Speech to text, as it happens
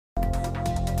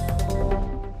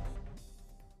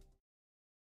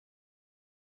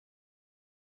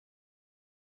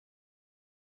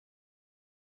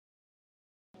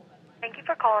Thank you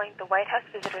for calling the White House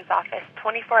Visitor's Office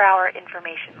 24-hour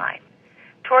information line.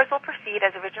 Tours will proceed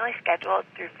as originally scheduled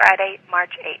through Friday,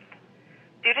 March 8th.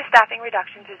 Due to staffing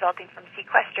reductions resulting from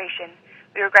sequestration,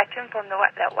 we regret to inform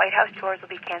that White House tours will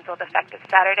be canceled effective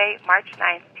Saturday, March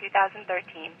 9th, 2013,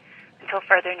 until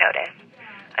further notice.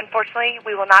 Unfortunately,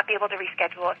 we will not be able to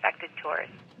reschedule affected tours.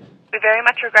 We very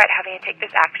much regret having to take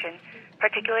this action,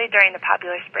 particularly during the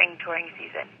popular spring touring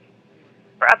season.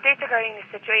 For updates regarding the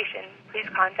situation, please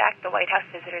contact the White House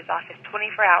Visitor's Office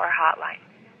 24-hour hotline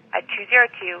at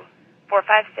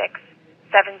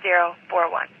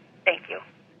 202-456-7041. Thank you.